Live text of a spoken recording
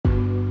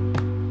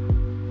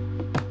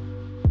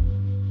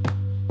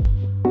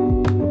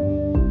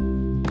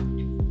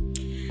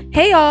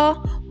Hey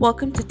y'all,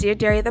 welcome to Dear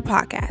Dairy the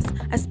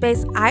podcast, a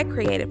space I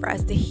created for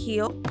us to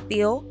heal,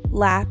 feel,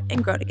 laugh,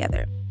 and grow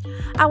together.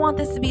 I want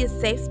this to be a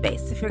safe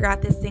space to figure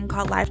out this thing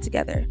called life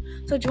together.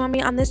 So join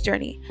me on this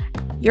journey.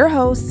 Your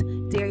host,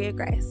 Daria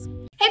Grace.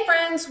 Hey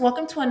friends,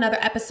 welcome to another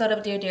episode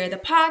of Dear Dairy the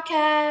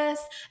podcast.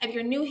 If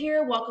you're new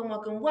here, welcome.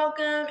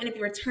 And if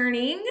you're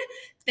returning,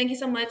 thank you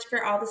so much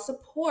for all the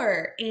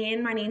support.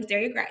 And my name's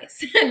Daria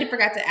Grace. I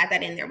forgot to add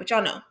that in there, but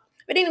y'all know.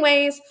 But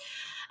anyways,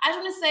 I just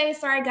want to say,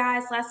 sorry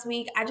guys, last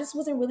week I just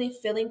wasn't really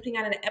feeling putting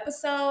out an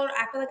episode.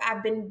 I feel like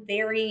I've been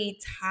very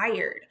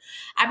tired.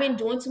 I've been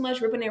doing too much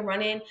ripping and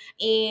running,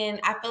 and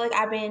I feel like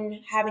I've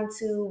been having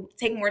to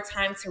take more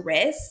time to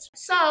rest.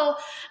 So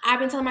I've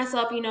been telling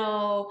myself,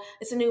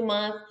 it's a new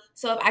month.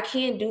 So if I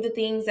can't do the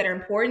things that are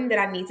important that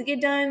I need to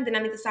get done, then I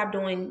need to stop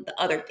doing the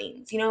other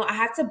things. I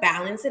have to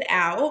balance it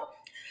out.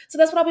 So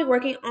that's what I'll be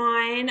working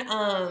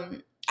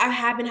on. I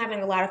have been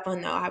having a lot of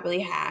fun though. I really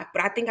have.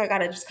 But I think I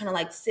gotta just kind of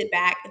like sit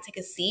back and take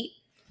a seat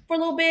for a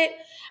little bit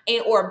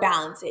or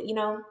balance it,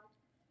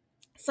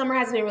 Summer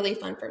has been really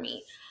fun for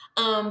me.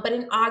 But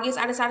in August,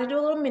 I decided to do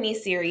a little mini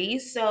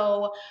series.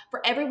 So for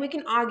every week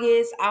in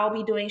August, I'll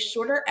be doing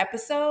shorter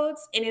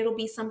episodes, and it'll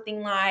be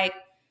something like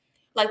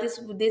this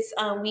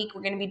week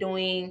we're going to be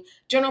doing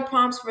journal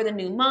prompts for the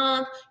new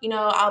month.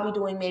 I'll be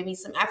doing maybe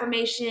some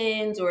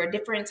affirmations or a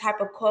different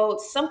type of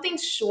quotes, something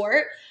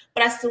short,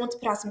 but I still want to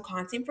put out some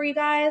content for you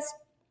guys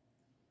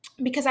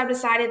because I've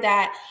decided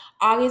that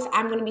August,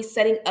 I'm going to be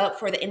setting up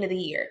for the end of the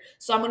year.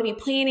 So I'm going to be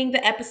planning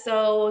the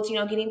episodes,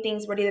 getting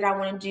things ready that I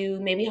want to do,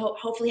 maybe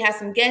hopefully have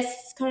some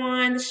guests come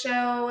on the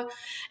show.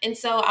 And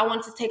so I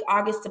wanted to take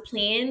August to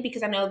plan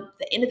because I know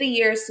the end of the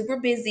year is super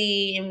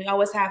busy and we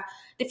always have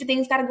different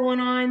things got going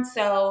on.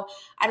 So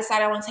I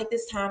decided I want to take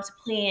this time to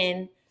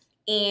plan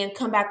and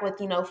come back with,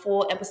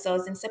 full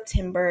episodes in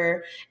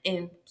September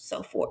and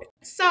so forth.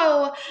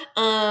 So,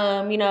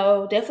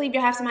 definitely if you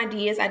have some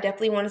ideas, I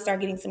definitely want to start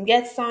getting some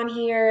guests on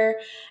here.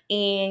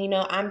 And,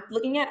 I'm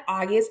looking at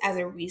August as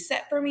a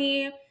reset for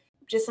me.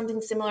 Just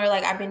something similar,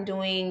 like I've been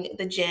doing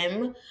the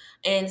gym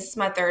and this is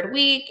my third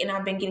week and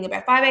I've been getting up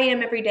at 5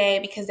 a.m. every day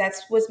because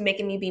that's what's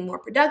making me be more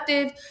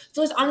productive.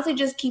 So it's honestly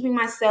just keeping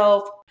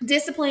myself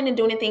disciplined and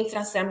doing the things that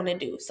I said I'm going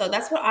to do. So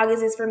that's what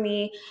August is for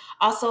me.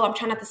 Also, I'm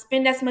trying not to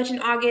spend as much in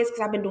August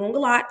because I've been doing a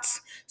lot.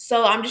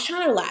 So I'm just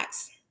trying to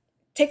relax.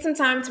 Take some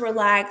time to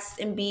relax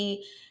and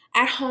be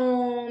at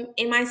home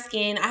in my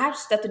skin. I have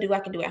stuff to do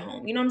I can do at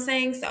home. You know what I'm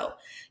saying? So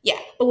yeah.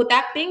 But with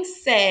that being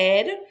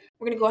said,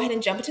 we're going to go ahead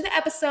and jump into the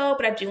episode.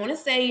 But I do want to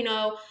say,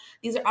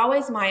 these are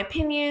always my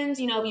opinions.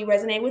 If you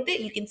resonate with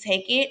it, you can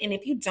take it. And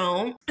if you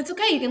don't, it's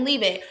okay. You can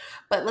leave it.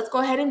 But let's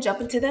go ahead and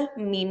jump into the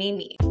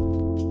me.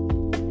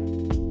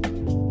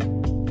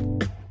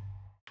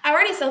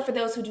 Alrighty, so for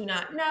those who do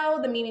not know,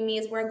 the Me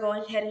is where I go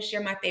ahead and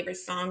share my favorite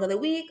song of the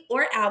week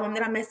or album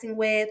that I'm messing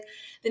with.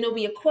 Then it'll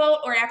be a quote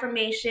or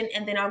affirmation,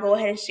 and then I'll go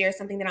ahead and share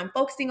something that I'm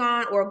focusing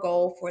on or a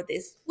goal for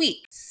this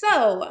week.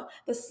 So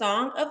the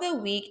song of the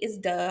week is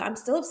I'm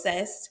Still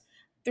Obsessed,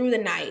 Through the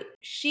Night.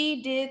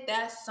 She did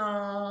that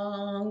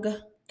song.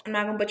 I'm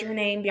not gonna butcher her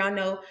name. Y'all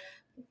know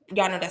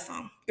that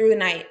song, Through the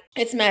Night.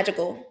 It's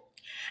magical.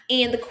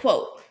 And the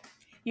quote: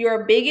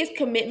 your biggest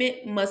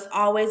commitment must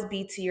always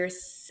be to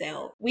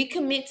yourself. We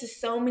commit to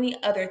so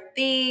many other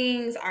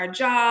things, our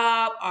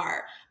job,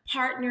 our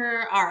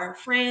partner, our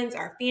friends,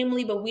 our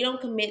family, but we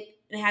don't commit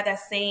and have that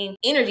same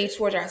energy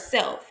towards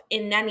ourselves.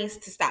 And that needs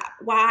to stop.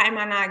 Why am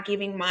I not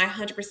giving my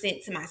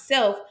 100% to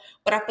myself,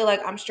 but I feel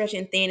like I'm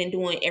stretching thin and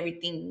doing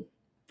everything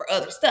for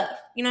other stuff?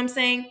 You know what I'm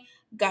saying?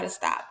 Gotta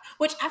stop.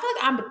 Which I feel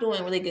like I'm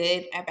doing really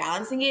good at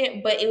balancing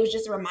it, but it was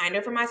just a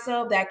reminder for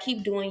myself that I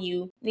keep doing.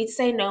 You need to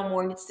say no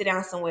more, need to sit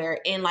down somewhere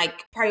and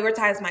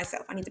prioritize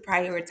myself. I need to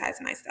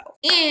prioritize myself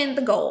and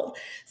the goal.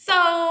 So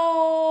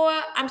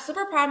I'm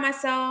super proud of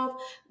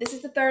myself. This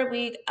is the third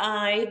week.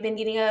 I've been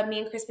getting up,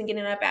 me and Chris been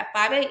getting up at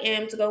 5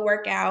 a.m. to go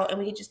work out, and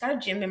we just got a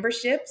gym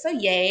membership. So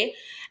yay.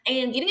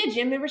 And getting a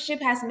gym membership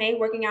has made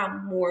working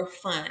out more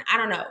fun. I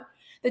don't know.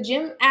 The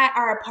gym at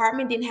our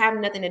apartment didn't have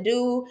nothing to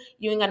do.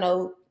 You ain't got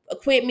no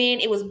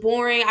equipment. It was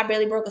boring. I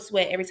barely broke a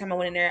sweat every time I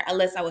went in there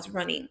unless I was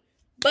running.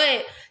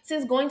 But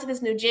since going to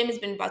this new gym, it's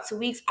been about 2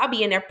 weeks, I'll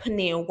be in there putting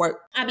in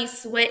work. I be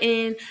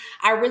sweating.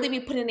 I really be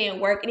putting in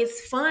work, and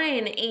it's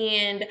fun.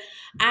 And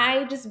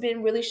I just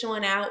been really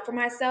showing out for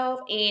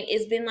myself, and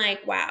it's been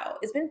like, wow,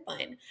 it's been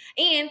fun.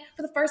 And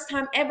for the first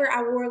time ever,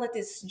 I wore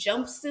this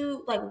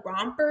jumpsuit,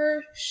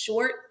 romper,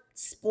 short,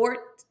 sport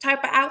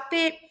type of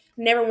outfit.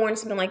 Never worn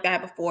something like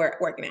that before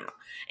working out.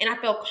 And I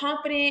felt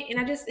confident,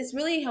 and it's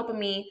really helping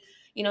me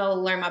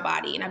learn my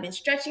body. And I've been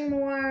stretching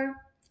more.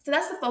 So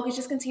that's the focus.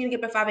 Just continue to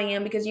get up at 5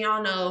 a.m. because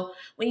y'all know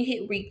when you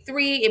hit week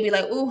 3, it'd be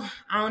like, ooh,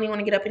 I don't even want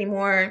to get up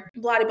anymore.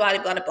 Blah, blah,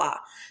 blah, blah, blah.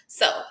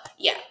 So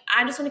yeah,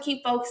 I just want to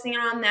keep focusing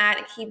on that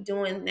and keep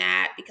doing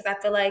that because I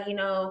feel like,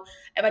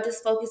 if I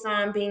just focus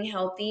on being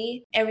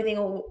healthy, everything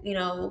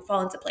will,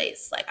 fall into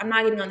place. I'm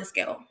not getting on the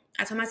scale.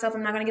 I told myself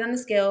I'm not going to get on the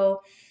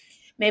scale.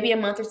 maybe a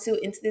month or two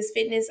into this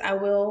fitness, I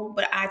will.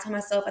 But I told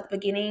myself at the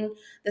beginning,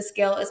 the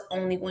scale is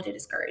only going to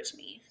discourage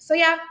me. So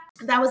yeah,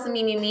 that was the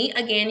me.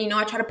 Again,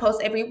 I try to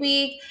post every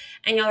week,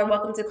 and y'all are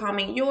welcome to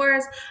comment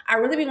yours. I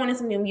really be wanting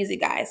some new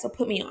music, guys, so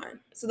put me on.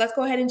 So let's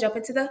go ahead and jump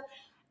into the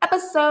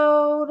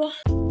episode.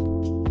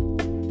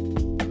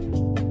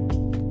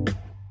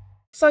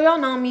 So y'all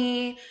know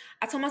me.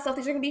 I told myself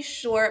these are going to be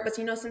short, but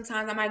sometimes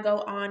I might go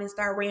on and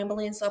start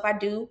rambling. So if I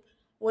do,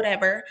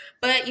 whatever.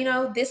 But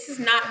this is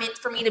not meant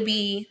for me to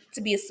be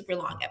a super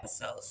long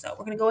episode. So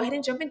we're going to go ahead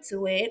and jump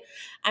into it.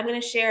 I'm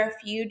going to share a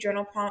few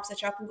journal prompts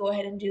that y'all can go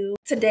ahead and do.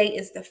 Today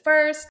is the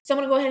first. So I'm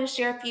going to go ahead and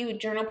share a few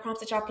journal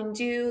prompts that y'all can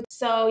do.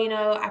 So,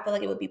 I feel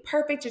like it would be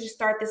perfect to just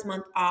start this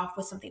month off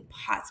with something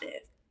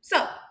positive.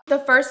 So the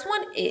first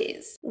one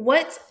is,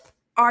 what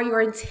are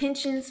your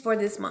intentions for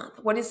this month?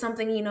 What is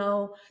something,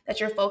 that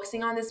you're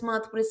focusing on this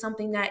month? What is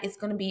something that is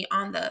going to be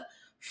on the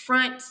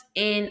front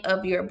end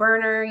of your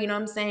burner? You know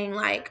what I'm saying?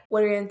 Like,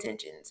 what are your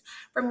intentions?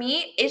 For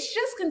me, it's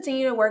just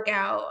continue to work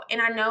out.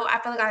 And I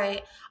feel like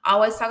I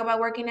always talk about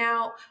working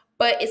out,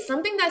 but it's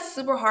something that's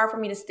super hard for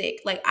me to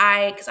stick.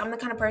 Because I'm the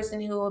kind of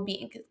person who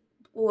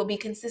will be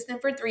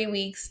consistent for 3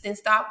 weeks, then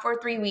stop for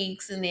 3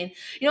 weeks, and then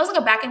it's like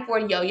a back and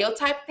forth yo-yo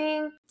type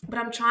thing. But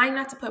I'm trying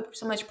not to put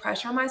so much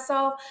pressure on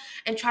myself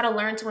and try to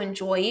learn to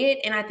enjoy it.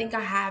 And I think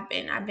I've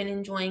been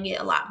enjoying it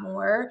a lot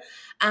more.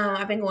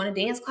 I've been going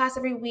to dance class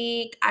every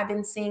week. I've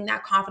been seeing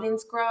that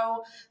confidence grow.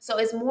 So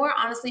it's more,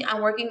 honestly,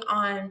 I'm working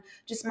on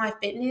just my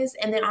fitness,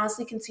 and then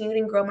honestly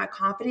continuing to grow my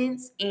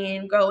confidence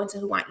and grow into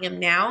who I am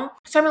now.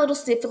 So I'm a little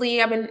stiffly.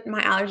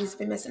 My allergies have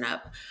been messing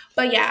up.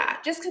 But yeah,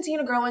 just continue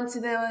to grow into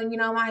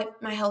the,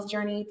 my health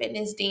journey,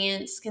 fitness,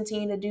 dance,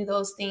 continue to do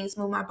those things,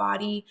 move my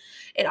body.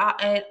 It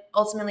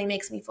ultimately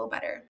makes me feel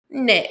better.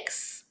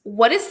 Next,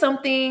 what is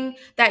something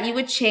that you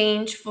would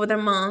change for the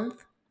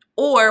month,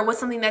 or what's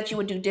something that you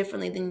would do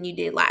differently than you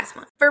did last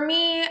month? For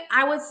me,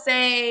 I would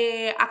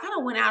say I kind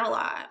of went out a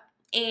lot,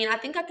 and I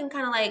think I can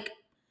kind of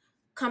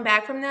come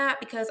back from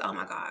that because, oh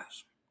my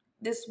gosh,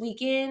 this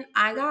weekend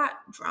I got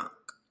drunk.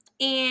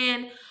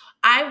 And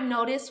I've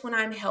noticed when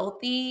I'm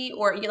healthy,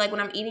 or when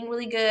I'm eating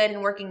really good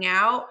and working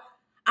out,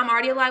 I'm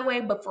already a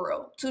lightweight, but for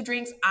real, 2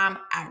 drinks, I'm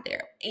out of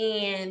there.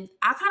 And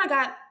I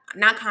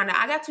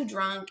got too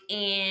drunk,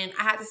 and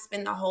I had to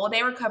spend the whole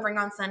day recovering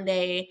on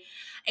Sunday.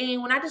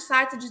 And when I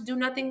decided to just do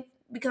nothing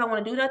because I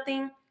want to do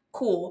nothing,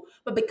 cool.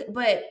 But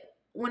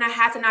when I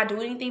had to not do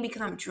anything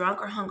because I'm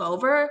drunk or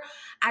hungover,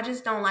 I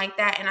just don't like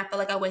that. And I feel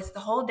like I wasted the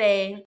whole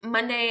day.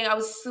 Monday, I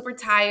was super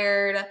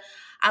tired.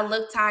 I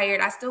looked tired.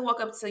 I still woke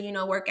up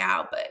to, work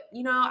out. But,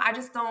 I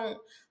just don't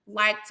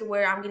like to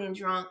where I'm getting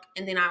drunk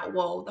and then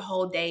the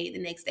whole day, the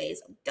next day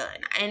is done.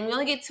 And we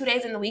only get 2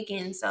 days in the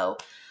weekend. So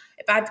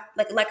if I,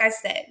 like I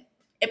said,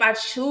 if I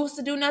choose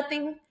to do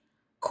nothing,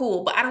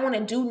 cool. But I don't want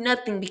to do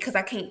nothing because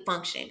I can't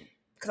function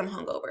because I'm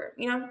hungover,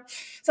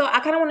 So I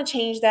kind of want to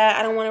change that.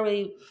 I don't want to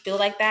really feel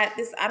like that.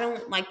 I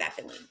don't like that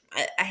feeling.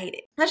 I hate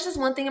it. That's just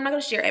one thing. I'm not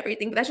going to share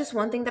everything, but that's just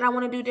one thing that I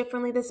want to do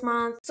differently this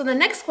month. So the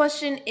next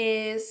question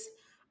is,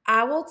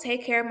 I will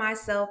take care of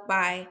myself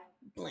by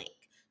blank.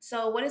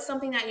 So what is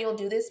something that you'll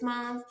do this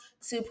month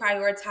to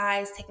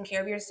prioritize taking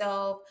care of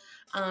yourself,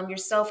 your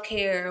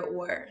self-care,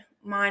 or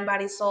mind,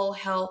 body, soul,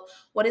 health?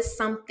 What is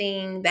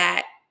something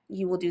that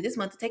you will do this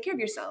month to take care of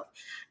yourself?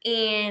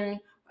 And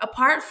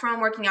apart from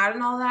working out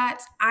and all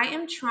that, I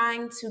am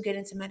trying to get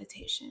into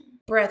meditation,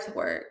 breath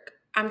work.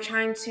 I'm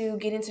trying to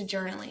get into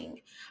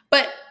journaling.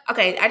 But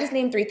okay, I just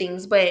named 3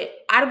 things. But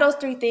out of those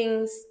 3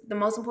 things, the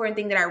most important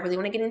thing that I really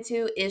want to get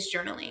into is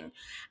journaling.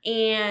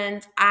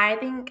 And I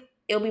think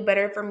it'll be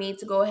better for me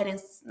to go ahead and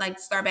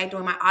start back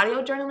doing my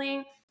audio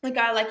journaling. Like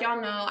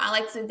y'all know, I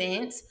like to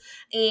vent,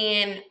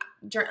 and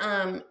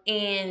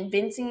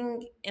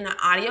venting in an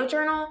audio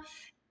journal,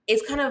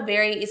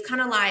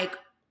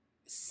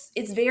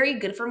 it's very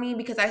good for me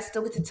because I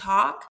still get to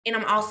talk, and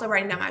I'm also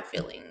writing down my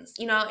feelings,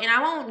 and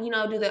I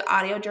won't, do the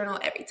audio journal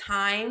every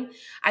time.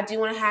 I do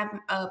want to have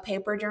a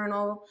paper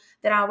journal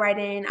that I'll write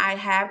in. I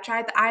have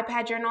tried the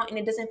iPad journal, and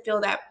it doesn't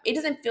feel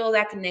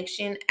that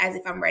connection as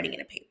if I'm writing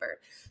in a paper.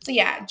 So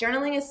yeah,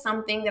 journaling is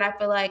something that I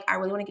feel like I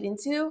really want to get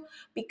into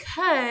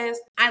because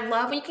I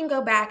love when you can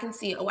go back and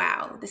see, oh,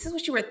 wow, this is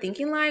what you were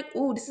thinking like.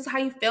 Ooh, this is how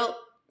you felt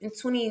in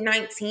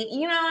 2019.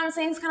 You know what I'm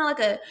saying? It's kind of like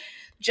a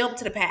jump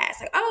to the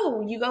past. Like,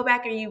 oh, you go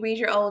back and you read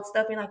your old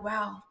stuff and you're like,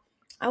 wow,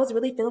 I was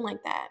really feeling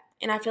like that.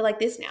 And I feel like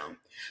this now.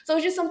 So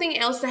it's just something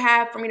else to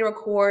have for me to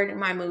record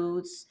my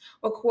moods,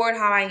 record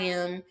how I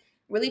am,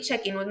 really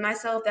check in with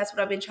myself. That's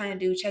what I've been trying to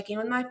do, check in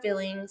with my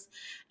feelings.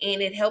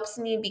 And it helps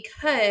me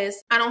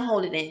because I don't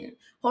hold it in.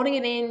 Holding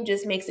it in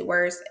just makes it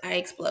worse. I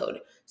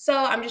explode. So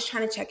I'm just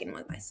trying to check in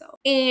with myself.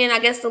 And I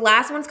guess the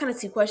last one's kind of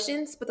 2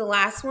 questions, but the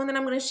last one that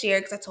I'm going to share,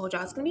 because I told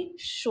y'all it's going to be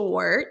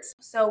short.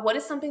 So what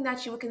is something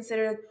that you would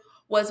consider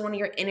was one of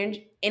your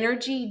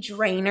energy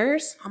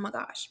drainers? Oh my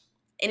gosh.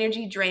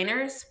 Energy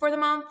drainers for the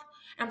month.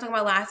 I'm talking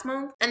about last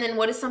month. And then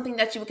what is something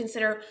that you would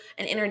consider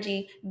an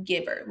energy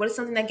giver? What is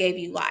something that gave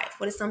you life?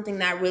 What is something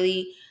that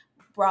really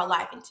brought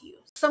life into you?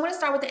 So I'm going to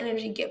start with the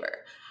energy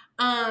giver.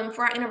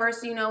 For our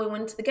anniversary, we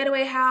went to the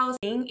getaway house.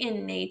 Being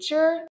in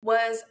nature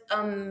was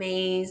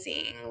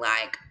amazing.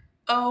 Like,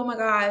 oh my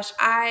gosh,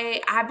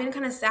 I've been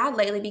kind of sad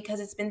lately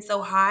because it's been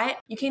so hot.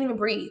 You can't even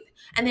breathe.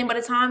 And then by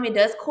the time it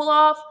does cool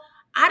off,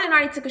 I done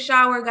already took a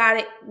shower, got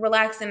it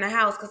relaxed in the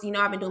house because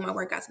I've been doing my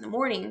workouts in the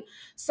morning.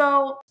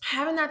 So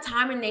having that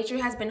time in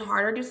nature has been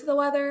harder due to the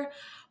weather,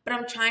 but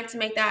I'm trying to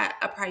make that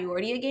a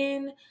priority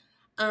again.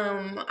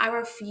 I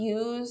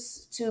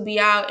refuse to be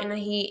out in the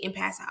heat and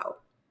pass out.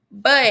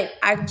 But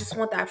I just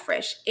want that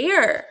fresh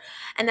air.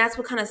 And that's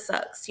what kind of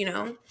sucks,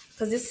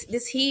 because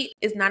this heat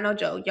is not no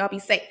joke. Y'all be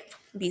safe.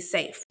 Be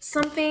safe.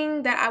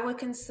 Something that I would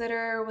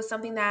consider was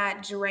something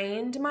that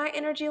drained my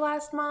energy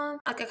last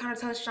month. Like I kind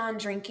of touched on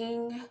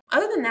drinking.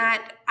 Other than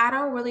that, I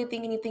don't really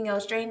think anything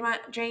else drained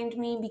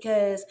me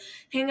because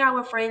hanging out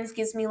with friends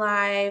gives me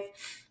life.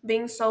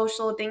 Being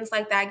social, things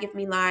like that give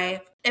me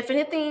life. If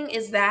anything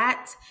is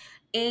that,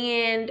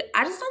 and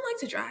I just don't like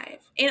to drive.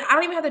 And I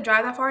don't even have to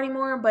drive that far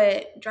anymore,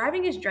 but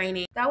driving is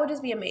draining. That would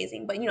just be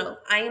amazing. But,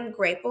 I am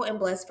grateful and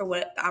blessed for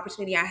what the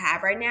opportunity I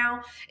have right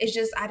now. It's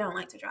just I don't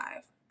like to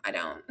drive. I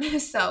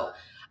don't. So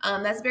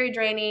that's very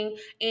draining.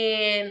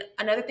 And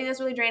another thing that's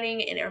really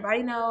draining, and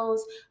everybody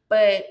knows,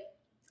 but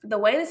the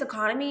way this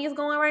economy is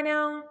going right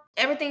now,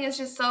 everything is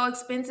just so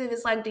expensive.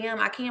 It's like, damn,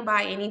 I can't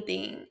buy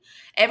anything.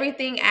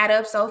 Everything add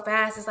up so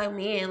fast. It's like,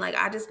 man, like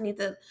I just need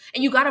to,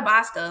 and you gotta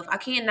buy stuff. I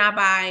can't not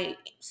buy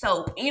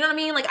soap. You know what I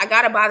mean? Like I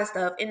gotta buy the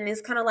stuff. And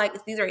it's kind of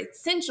like, these are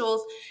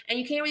essentials and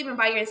you can't even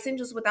buy your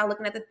essentials without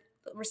looking at the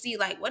receipt.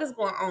 Like what is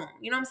going on?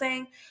 You know what I'm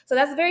saying? So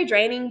that's very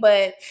draining,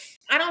 but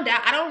I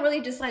don't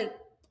really just like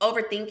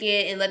overthink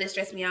it and let it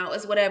stress me out.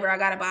 It's whatever. I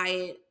gotta buy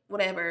it.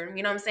 Whatever,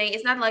 you know what I'm saying?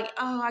 It's not like,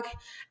 I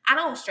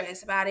don't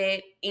stress about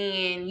it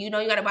and you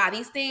gotta buy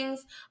these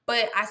things,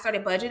 but I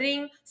started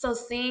budgeting. So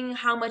seeing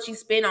how much you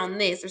spend on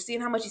this or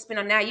seeing how much you spend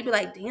on that, you'd be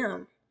like,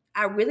 damn,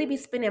 I really be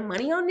spending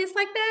money on this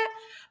like that?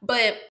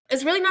 But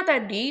it's really not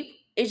that deep.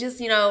 It's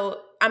just,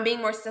 I'm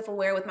being more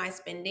self-aware with my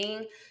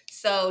spending.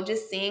 So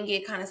just seeing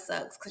it kind of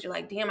sucks because you're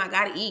like, damn, I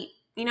gotta eat,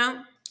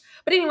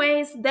 But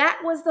anyways, that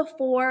was the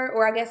 4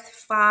 or I guess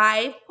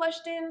 5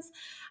 questions.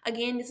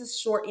 Again, this is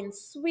short and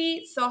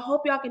sweet. So I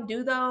hope y'all can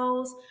do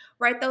those,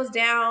 write those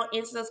down,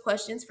 answer those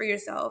questions for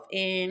yourself.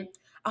 And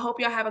I hope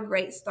y'all have a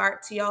great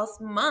start to y'all's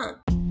month.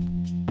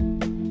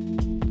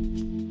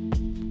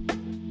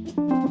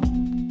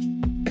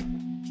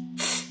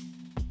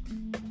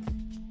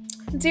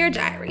 Dear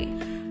Diary,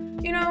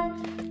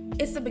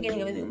 it's the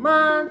beginning of a new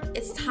month.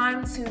 It's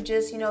time to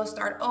just,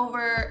 start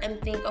over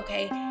and think,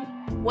 okay,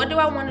 what do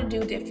I want to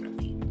do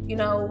differently?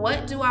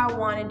 What do I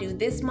want to do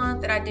this month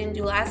that I didn't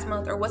do last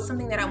month, or what's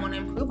something that I want to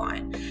improve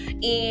on?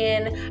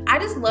 And I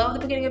just love the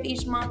beginning of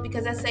each month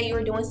because let's say you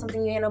were doing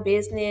something you had no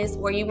business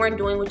or you weren't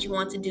doing what you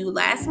want to do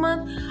last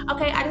month.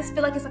 Okay, I just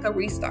feel like it's like a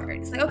restart.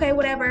 It's like, okay,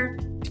 whatever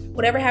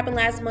happened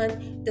last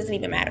month doesn't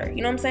even matter.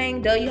 You know what I'm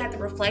saying? Though you have to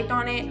reflect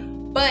on it,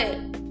 but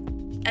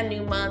a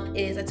new month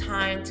is a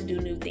time to do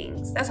new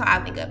things. That's how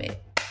I think of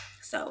it.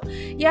 So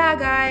yeah,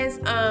 guys,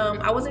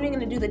 I wasn't even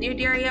gonna do the Dear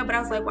Diary yet, but I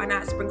was like, why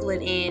not sprinkle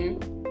it in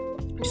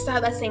just to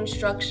have that same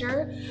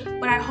structure?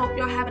 But I hope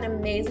y'all have an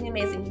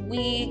amazing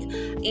week,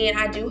 and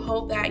I do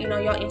hope that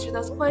y'all answer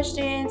those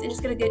questions and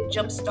just get a good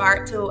jump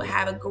start to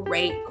have a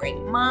great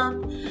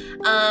month.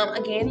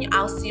 Again,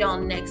 I'll see y'all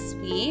next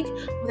week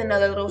with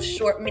another little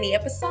short mini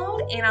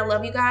episode, and I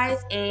love you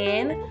guys,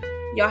 and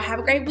y'all have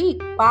a great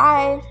week.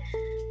 Bye.